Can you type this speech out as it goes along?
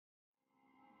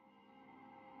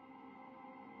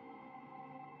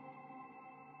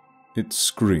It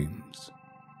Screams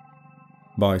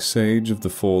by Sage of the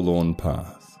Forlorn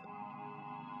Path.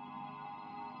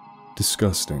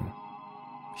 Disgusting,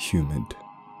 humid,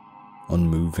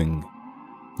 unmoving,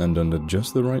 and under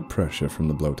just the right pressure from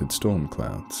the bloated storm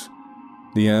clouds,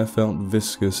 the air felt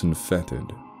viscous and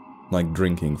fetid, like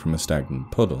drinking from a stagnant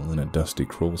puddle in a dusty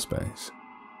crawl space.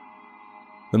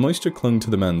 The moisture clung to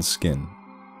the man's skin,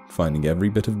 finding every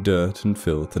bit of dirt and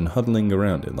filth and huddling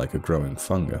around it like a growing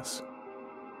fungus.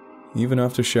 Even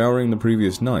after showering the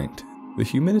previous night, the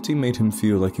humidity made him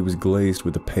feel like he was glazed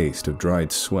with a paste of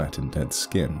dried sweat and dead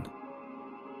skin.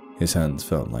 His hands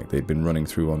felt like they'd been running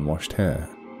through unwashed hair,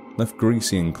 left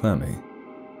greasy and clammy.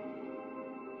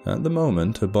 At the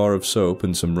moment, a bar of soap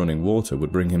and some running water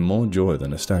would bring him more joy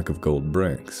than a stack of gold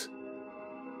bricks.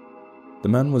 The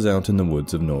man was out in the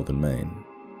woods of northern Maine,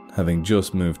 having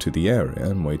just moved to the area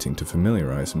and waiting to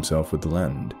familiarize himself with the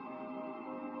land.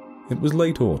 It was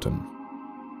late autumn,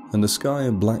 and the sky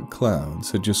of black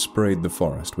clouds had just sprayed the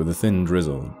forest with a thin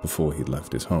drizzle before he'd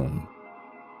left his home.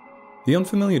 The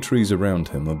unfamiliar trees around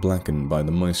him were blackened by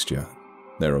the moisture,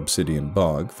 their obsidian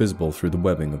bark visible through the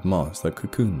webbing of moss that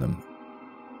cocooned them.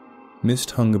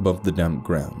 Mist hung above the damp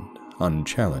ground,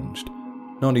 unchallenged,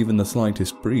 not even the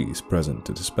slightest breeze present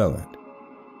to dispel it.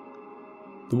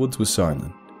 The woods were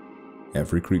silent,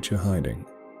 every creature hiding.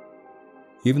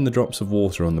 Even the drops of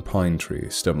water on the pine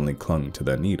trees stubbornly clung to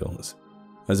their needles,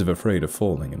 as if afraid of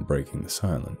falling and breaking the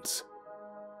silence.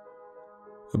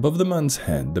 Above the man's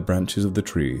head, the branches of the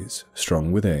trees,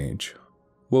 strong with age,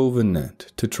 wove a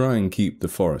net to try and keep the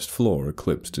forest floor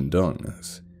eclipsed in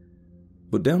darkness.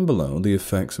 But down below, the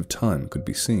effects of time could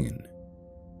be seen.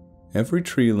 Every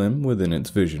tree limb within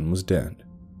its vision was dead,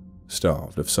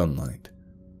 starved of sunlight.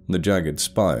 The jagged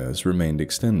spires remained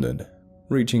extended,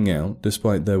 reaching out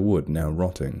despite their wood now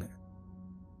rotting.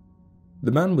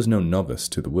 The man was no novice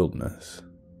to the wilderness.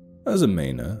 As a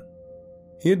Mainer,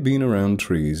 he had been around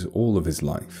trees all of his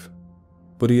life,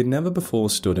 but he had never before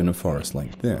stood in a forest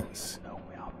like this.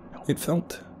 It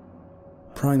felt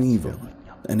primeval,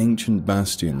 an ancient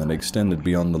bastion that extended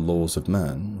beyond the laws of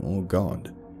man or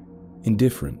God,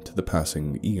 indifferent to the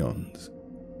passing eons,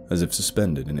 as if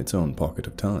suspended in its own pocket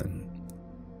of time.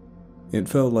 It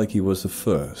felt like he was the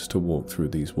first to walk through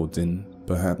these woods in,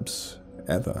 perhaps,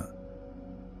 ever.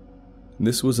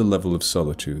 This was a level of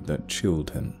solitude that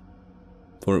chilled him,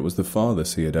 for it was the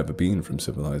farthest he had ever been from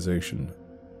civilization.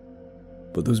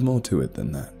 But there was more to it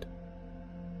than that.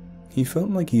 He felt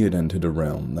like he had entered a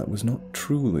realm that was not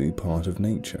truly part of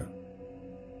nature.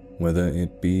 Whether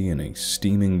it be in a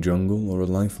steaming jungle or a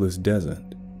lifeless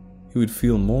desert, he would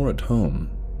feel more at home,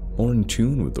 more in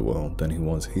tune with the world than he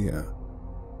was here.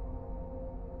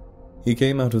 He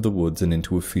came out of the woods and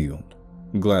into a field,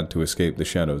 glad to escape the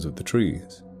shadows of the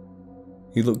trees.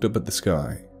 He looked up at the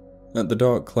sky, at the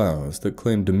dark clouds that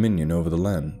claimed dominion over the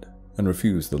land and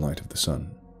refused the light of the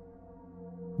sun.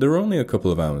 There were only a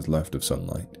couple of hours left of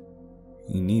sunlight.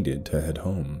 He needed to head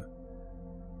home.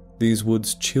 These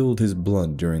woods chilled his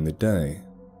blood during the day.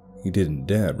 He didn't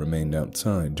dare remain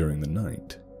outside during the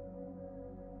night.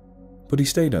 But he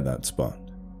stayed at that spot,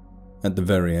 at the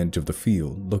very edge of the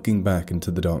field, looking back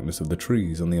into the darkness of the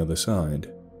trees on the other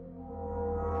side.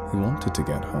 He wanted to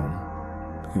get home.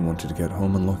 He wanted to get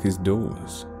home and lock his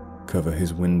doors, cover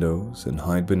his windows, and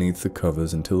hide beneath the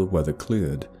covers until the weather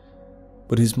cleared,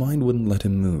 but his mind wouldn't let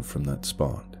him move from that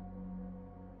spot.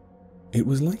 It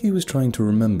was like he was trying to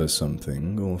remember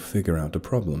something or figure out a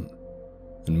problem,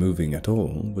 and moving at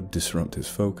all would disrupt his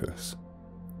focus.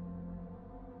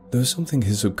 There was something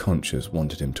his subconscious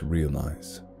wanted him to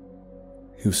realize.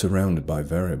 He was surrounded by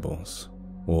variables,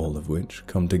 all of which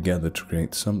come together to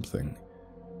create something.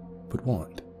 But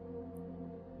what?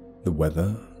 The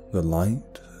weather, the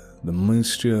light, the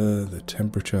moisture, the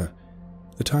temperature,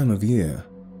 the time of year,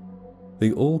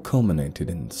 they all culminated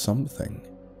in something.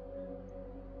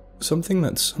 Something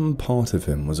that some part of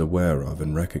him was aware of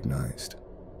and recognized.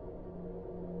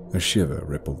 A shiver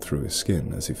rippled through his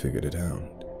skin as he figured it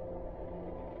out.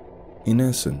 In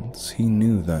essence, he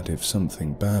knew that if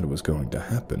something bad was going to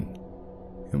happen,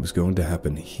 it was going to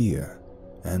happen here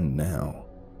and now.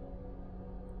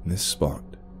 This spot,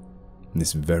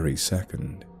 this very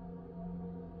second.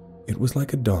 It was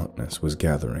like a darkness was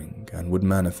gathering and would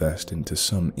manifest into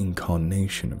some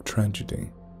incarnation of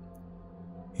tragedy.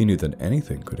 He knew that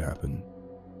anything could happen,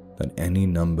 that any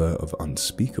number of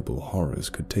unspeakable horrors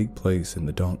could take place in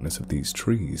the darkness of these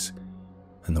trees,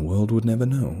 and the world would never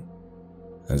know,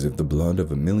 as if the blood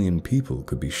of 1,000,000 people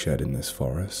could be shed in this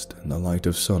forest and the light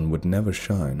of sun would never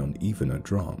shine on even a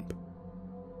drop.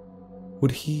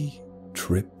 Would he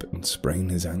trip and sprain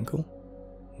his ankle?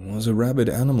 Was a rabid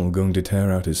animal going to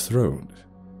tear out his throat?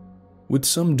 Would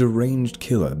some deranged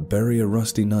killer bury a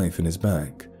rusty knife in his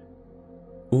back?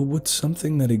 Or would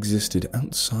something that existed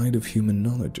outside of human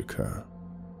knowledge occur?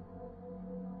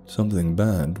 Something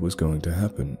bad was going to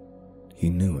happen. He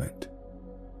knew it.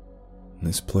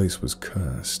 This place was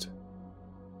cursed.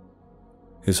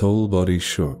 His whole body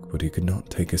shook, but he could not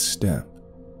take a step,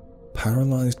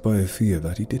 paralyzed by a fear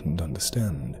that he didn't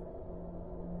understand.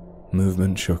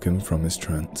 Movement shook him from his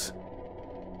trance.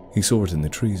 He saw it in the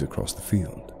trees across the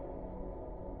field.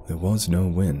 There was no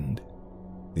wind,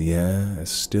 the air as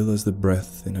still as the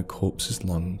breath in a corpse's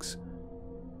lungs.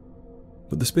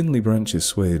 But the spindly branches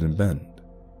swayed and bent.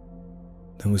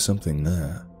 There was something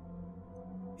there.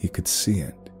 He could see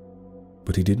it,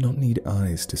 but he did not need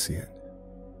eyes to see it.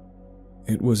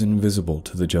 It was invisible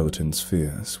to the gelatin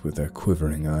spheres with their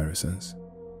quivering irises,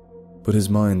 but his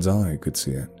mind's eye could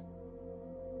see it,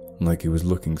 like he was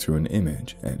looking through an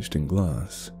image etched in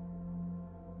glass.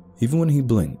 Even when he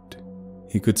blinked,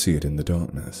 he could see it in the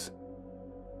darkness,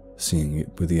 seeing it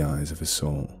with the eyes of his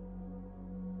soul,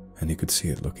 and he could see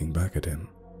it looking back at him.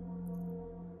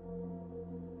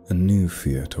 A new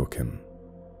fear took him,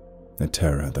 a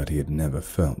terror that he had never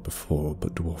felt before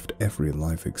but dwarfed every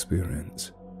life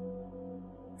experience.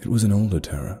 It was an older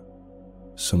terror,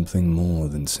 something more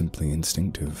than simply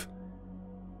instinctive.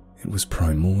 It was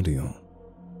primordial.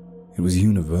 It was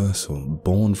universal,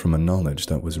 born from a knowledge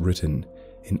that was written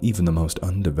in even the most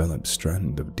undeveloped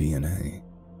strand of DNA.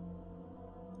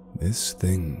 This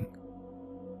thing,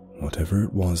 whatever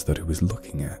it was that he was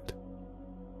looking at,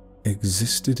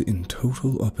 existed in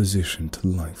total opposition to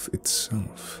life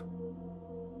itself.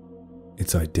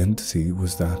 Its identity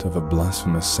was that of a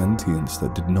blasphemous sentience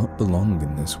that did not belong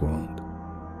in this world.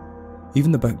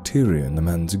 Even the bacteria in the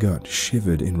man's gut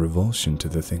shivered in revulsion to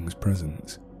the thing's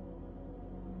presence.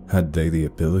 Had they the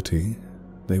ability,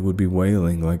 they would be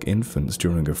wailing like infants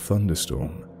during a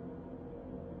thunderstorm.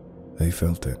 They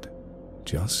felt it,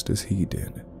 just as he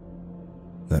did,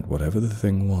 that whatever the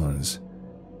thing was,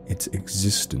 its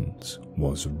existence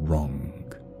was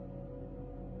wrong.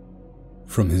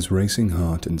 From his racing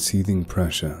heart and seething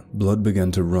pressure, blood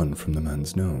began to run from the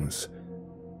man's nose,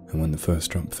 and when the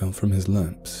first drop fell from his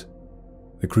lips,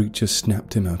 the creature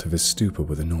snapped him out of his stupor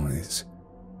with a noise.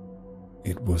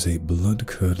 It was a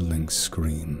blood-curdling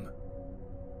scream.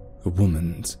 A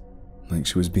woman's, like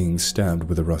she was being stabbed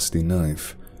with a rusty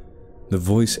knife. The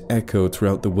voice echoed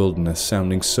throughout the wilderness,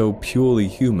 sounding so purely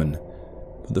human,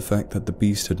 but the fact that the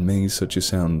beast had made such a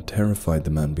sound terrified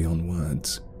the man beyond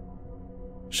words.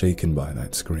 Shaken by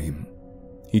that scream,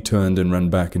 he turned and ran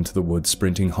back into the woods,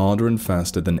 sprinting harder and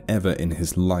faster than ever in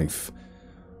his life.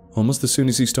 Almost as soon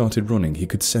as he started running, he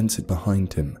could sense it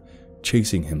behind him,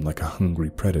 chasing him like a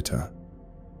hungry predator.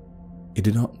 It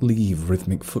did not leave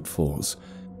rhythmic footfalls,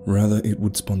 rather it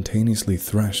would spontaneously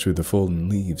thrash through the fallen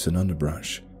leaves and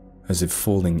underbrush, as if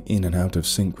falling in and out of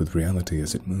sync with reality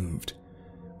as it moved.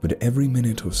 But every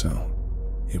minute or so,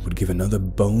 it would give another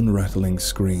bone-rattling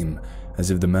scream,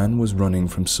 as if the man was running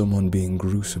from someone being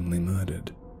gruesomely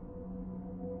murdered.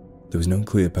 There was no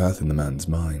clear path in the man's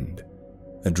mind.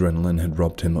 Adrenaline had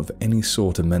robbed him of any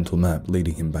sort of mental map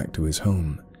leading him back to his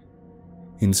home.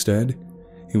 Instead,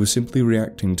 he was simply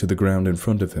reacting to the ground in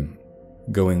front of him,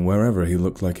 going wherever he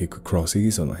looked like he could cross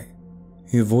easily.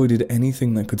 He avoided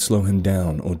anything that could slow him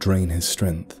down or drain his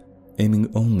strength,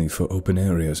 aiming only for open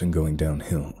areas and going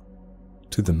downhill.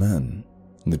 To the man,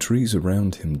 the trees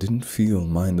around him didn't feel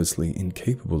mindlessly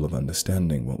incapable of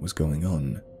understanding what was going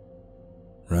on.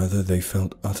 Rather, they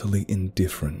felt utterly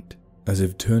indifferent, as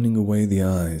if turning away the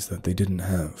eyes that they didn't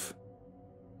have,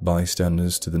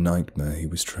 bystanders to the nightmare he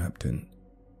was trapped in.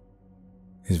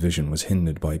 His vision was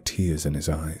hindered by tears in his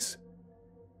eyes.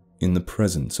 In the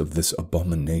presence of this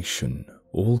abomination,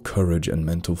 all courage and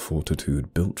mental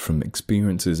fortitude built from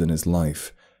experiences in his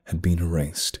life had been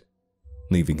erased,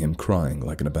 leaving him crying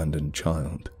like an abandoned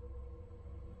child.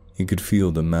 He could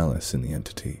feel the malice in the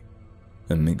entity,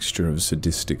 a mixture of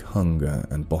sadistic hunger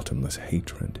and bottomless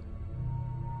hatred.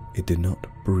 It did not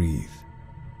breathe,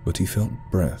 but he felt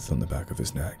breath on the back of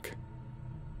his neck.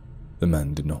 The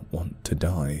man did not want to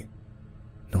die,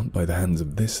 not by the hands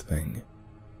of this thing.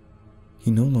 He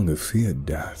no longer feared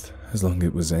death, as long as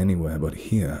it was anywhere but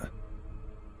here.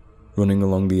 Running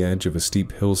along the edge of a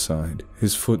steep hillside,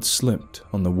 his foot slipped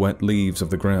on the wet leaves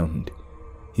of the ground.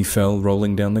 He fell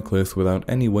rolling down the cliff without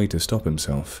any way to stop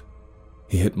himself.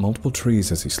 He hit multiple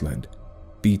trees as he slid,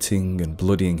 beating and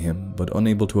bloodying him, but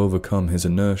unable to overcome his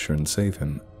inertia and save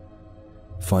him.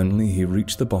 Finally, he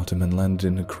reached the bottom and landed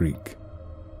in a creek.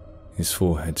 His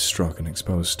forehead struck an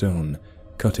exposed stone,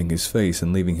 cutting his face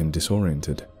and leaving him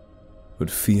disoriented. But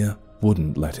fear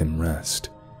wouldn't let him rest.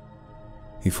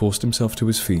 He forced himself to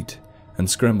his feet and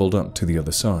scrambled up to the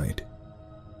other side.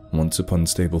 Once upon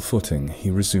stable footing,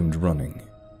 he resumed running.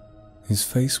 His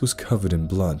face was covered in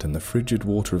blood and the frigid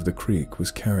water of the creek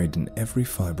was carried in every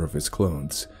fibre of his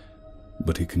clothes,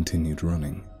 but he continued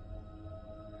running.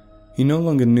 He no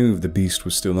longer knew if the beast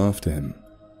was still after him.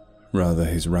 Rather,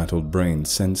 his rattled brain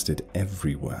sensed it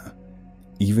everywhere.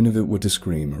 Even if it were to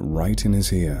scream right in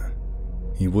his ear,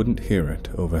 he wouldn't hear it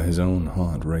over his own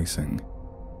heart racing.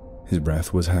 His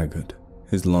breath was haggard,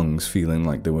 his lungs feeling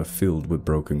like they were filled with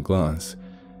broken glass,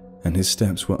 and his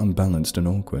steps were unbalanced and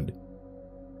awkward.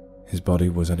 His body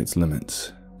was at its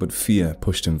limits, but fear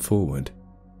pushed him forward.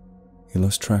 He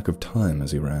lost track of time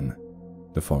as he ran,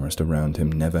 the forest around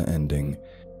him never ending,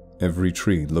 every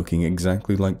tree looking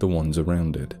exactly like the ones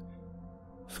around it.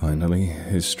 Finally,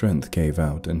 his strength gave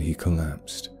out and he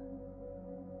collapsed.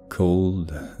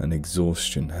 Cold and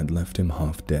exhaustion had left him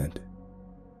half dead,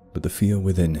 but the fear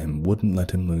within him wouldn't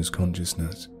let him lose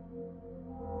consciousness.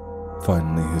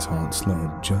 Finally, his heart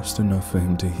slowed just enough for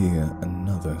him to hear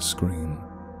another scream.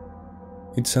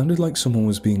 It sounded like someone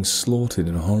was being slaughtered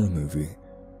in a horror movie,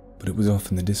 but it was off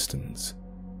in the distance.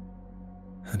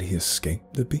 Had he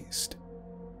escaped the beast?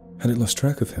 Had it lost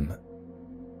track of him?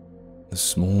 The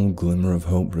small glimmer of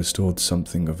hope restored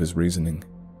something of his reasoning.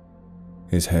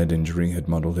 His head injury had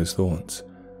muddled his thoughts,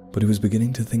 but he was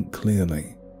beginning to think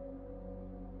clearly.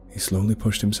 He slowly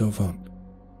pushed himself up,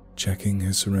 checking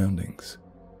his surroundings.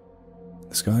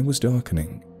 The sky was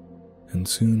darkening, and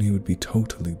soon he would be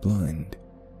totally blind.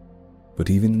 But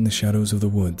even in the shadows of the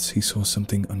woods, he saw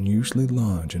something unusually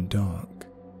large and dark.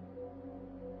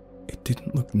 It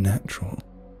didn't look natural.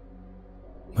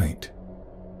 Wait,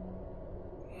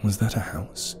 was that a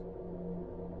house?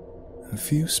 A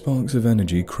few sparks of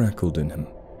energy crackled in him,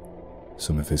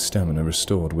 some of his stamina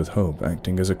restored with hope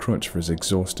acting as a crutch for his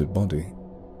exhausted body.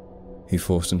 He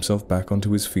forced himself back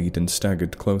onto his feet and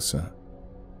staggered closer.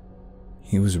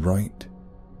 He was right.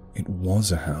 It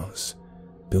was a house,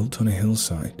 built on a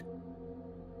hillside.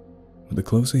 But the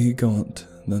closer he got,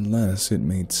 the less it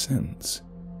made sense.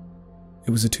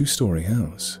 It was a 2-story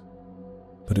house,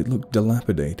 but it looked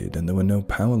dilapidated and there were no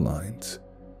power lines.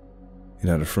 It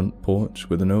had a front porch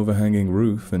with an overhanging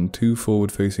roof and 2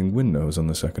 forward-facing windows on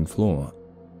the 2nd floor,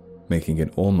 making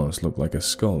it almost look like a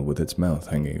skull with its mouth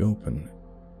hanging open.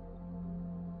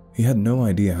 He had no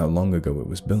idea how long ago it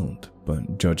was built,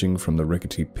 but judging from the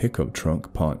rickety pickup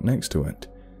truck parked next to it,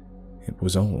 it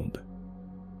was old.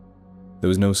 There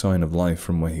was no sign of life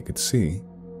from where he could see,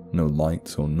 no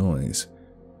lights or noise,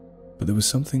 but there was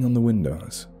something on the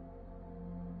windows.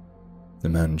 The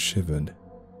man shivered,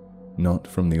 not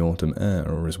from the autumn air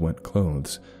or his wet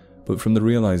clothes, but from the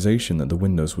realization that the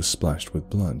windows were splashed with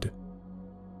blood.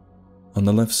 On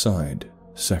the left side,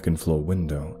 2nd floor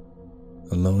window,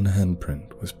 a lone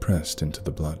handprint was pressed into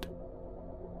the blood.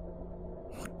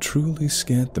 What truly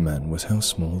scared the man was how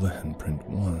small the handprint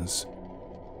was.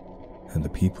 Had the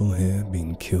people here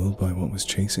been killed by what was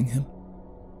chasing him?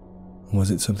 Or was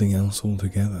it something else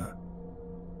altogether?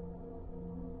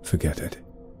 Forget it.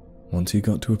 Once he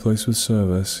got to a place with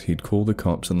service, he'd call the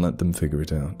cops and let them figure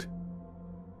it out.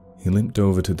 He limped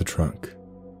over to the truck.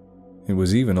 It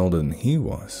was even older than he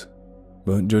was,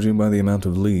 but judging by the amount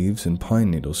of leaves and pine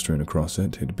needles strewn across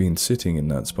it, it had been sitting in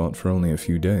that spot for only a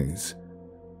few days.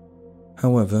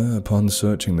 However, upon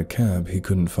searching the cab, he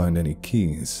couldn't find any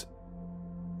keys.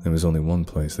 There was only one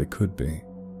place they could be.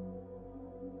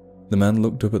 The man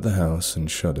looked up at the house and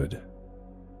shuddered.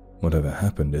 Whatever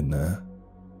happened in there,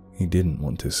 he didn't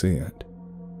want to see it.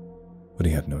 But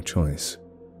he had no choice.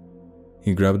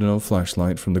 He grabbed an old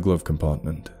flashlight from the glove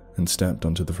compartment and stepped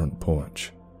onto the front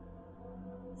porch.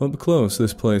 Up close,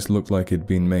 this place looked like it'd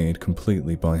been made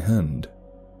completely by hand,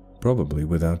 probably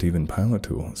without even power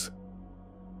tools.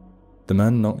 The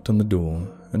man knocked on the door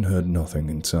and heard nothing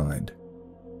inside.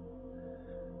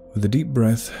 With a deep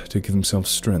breath to give himself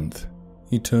strength,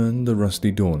 he turned the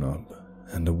rusty doorknob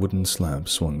and a wooden slab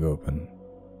swung open.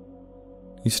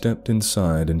 He stepped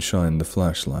inside and shined the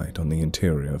flashlight on the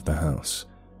interior of the house,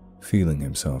 feeling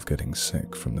himself getting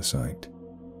sick from the sight.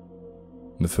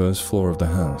 The first floor of the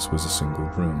house was a single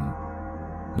room,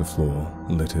 the floor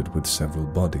littered with several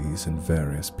bodies and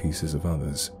various pieces of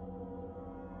others.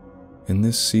 In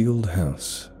this sealed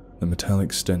house, the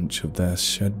metallic stench of their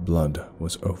shed blood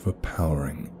was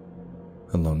overpowering,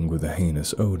 along with the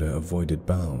heinous odor of voided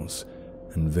bowels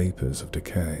and vapors of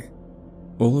decay.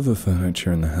 All of the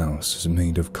furniture in the house is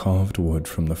made of carved wood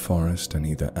from the forest and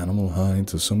either animal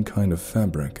hides or some kind of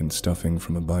fabric and stuffing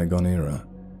from a bygone era.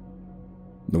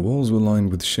 The walls were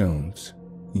lined with shelves,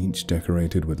 each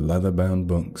decorated with leather-bound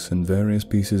books and various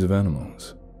pieces of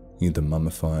animals, either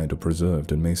mummified or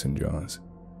preserved in mason jars.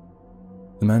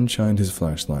 The man shined his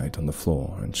flashlight on the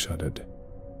floor and shuddered.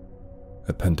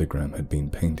 A pentagram had been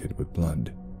painted with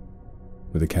blood,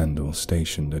 with a candle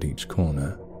stationed at each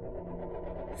corner.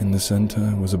 In the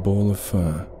center was a ball of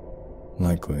fur,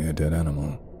 likely a dead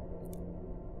animal.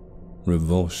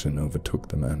 Revulsion overtook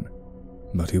the man,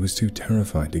 but he was too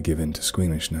terrified to give in to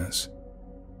squeamishness.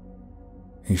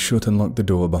 He shut and locked the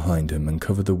door behind him and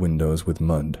covered the windows with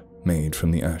mud made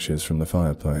from the ashes from the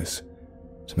fireplace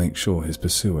to make sure his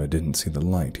pursuer didn't see the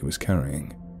light he was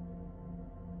carrying.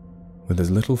 With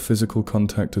as little physical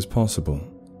contact as possible,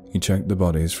 he checked the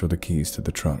bodies for the keys to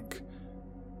the truck,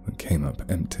 but came up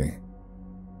empty.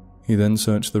 He then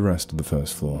searched the rest of the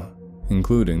first floor,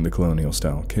 including the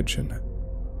colonial-style kitchen.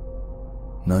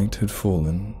 Night had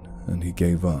fallen, and he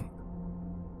gave up.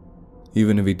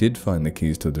 Even if he did find the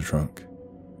keys to the truck,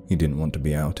 he didn't want to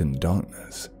be out in the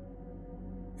darkness.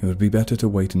 It would be better to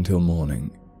wait until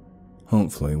morning,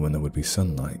 hopefully when there would be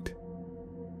sunlight.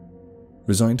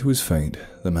 Resigned to his fate,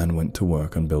 the man went to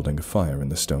work on building a fire in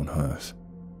the stone hearth.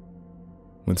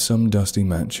 With some dusty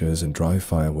matches and dry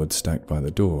firewood stacked by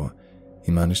the door,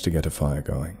 he managed to get a fire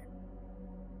going.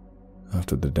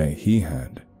 After the day he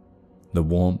had, the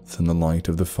warmth and the light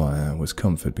of the fire was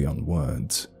comfort beyond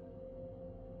words.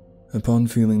 Upon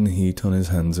feeling the heat on his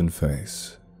hands and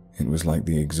face, it was like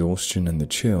the exhaustion and the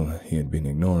chill he had been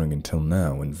ignoring until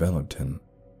now enveloped him.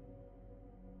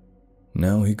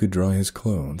 Now he could dry his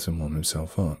clothes and warm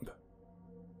himself up.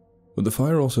 But the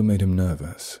fire also made him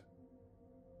nervous.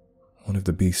 What if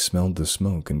the beast smelled the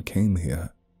smoke and came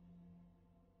here?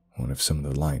 What if some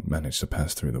of the light managed to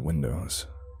pass through the windows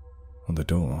or the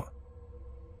door?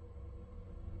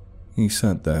 He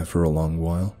sat there for a long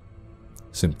while,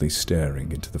 simply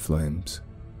staring into the flames.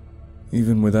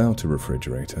 Even without a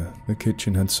refrigerator, the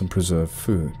kitchen had some preserved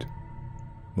food,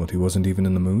 but he wasn't even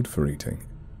in the mood for eating.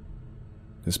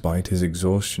 Despite his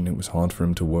exhaustion, it was hard for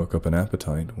him to work up an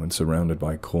appetite when surrounded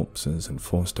by corpses and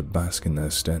forced to bask in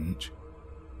their stench.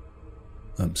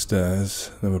 Upstairs,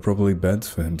 there were probably beds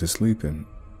for him to sleep in,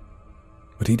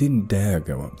 but he didn't dare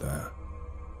go up there.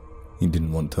 He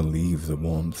didn't want to leave the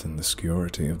warmth and the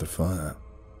security of the fire.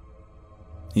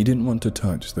 He didn't want to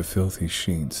touch the filthy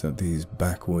sheets that these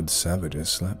backwoods savages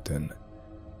slept in.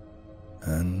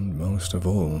 And most of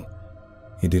all,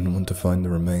 he didn't want to find the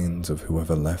remains of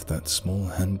whoever left that small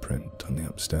handprint on the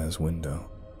upstairs window.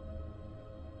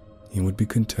 He would be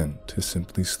content to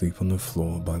simply sleep on the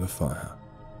floor by the fire,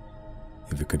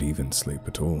 if he could even sleep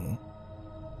at all.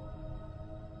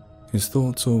 His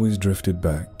thoughts always drifted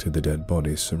back to the dead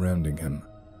bodies surrounding him.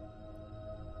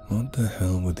 What the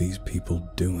hell were these people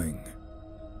doing?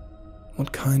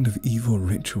 What kind of evil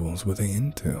rituals were they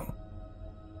into?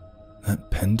 That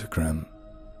pentagram,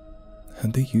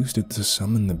 had they used it to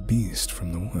summon the beast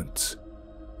from the woods?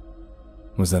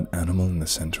 Was that animal in the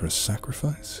center a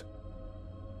sacrifice?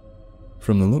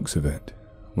 From the looks of it,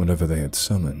 whatever they had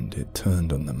summoned, it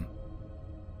turned on them.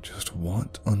 Just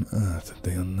what on earth had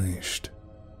they unleashed?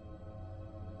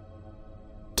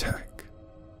 Tack,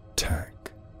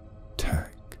 tack,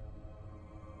 tack.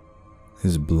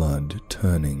 His blood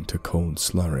turning to cold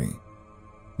slurry,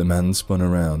 the man spun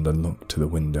around and looked to the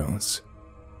windows.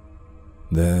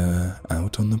 There,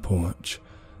 out on the porch,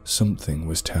 something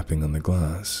was tapping on the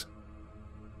glass.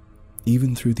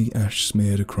 Even through the ash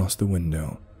smeared across the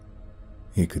window,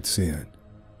 he could see it.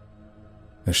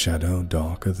 A shadow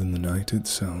darker than the night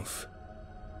itself.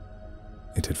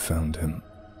 It had found him.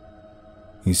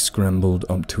 He scrambled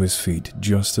up to his feet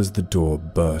just as the door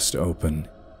burst open.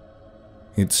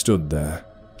 It stood there,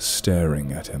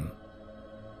 staring at him.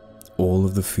 All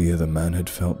of the fear the man had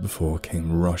felt before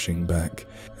came rushing back,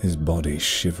 his body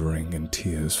shivering and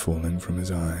tears falling from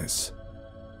his eyes.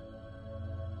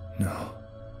 No,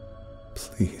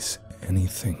 please,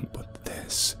 anything but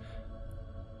this.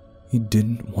 He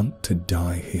didn't want to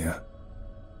die here,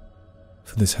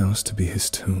 for this house to be his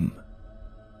tomb.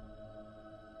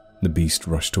 The beast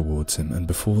rushed towards him, and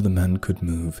before the man could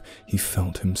move, he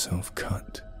felt himself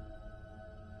cut.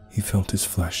 He felt his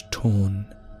flesh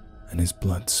torn and his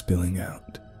blood spilling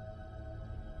out.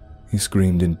 He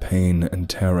screamed in pain and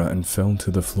terror and fell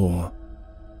to the floor.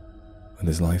 With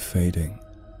his life fading,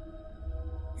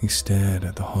 he stared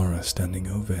at the horror standing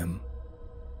over him.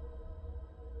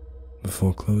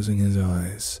 Before closing his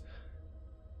eyes,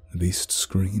 the beast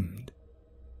screamed,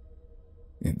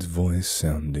 its voice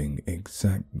sounding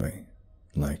exactly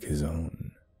like his own.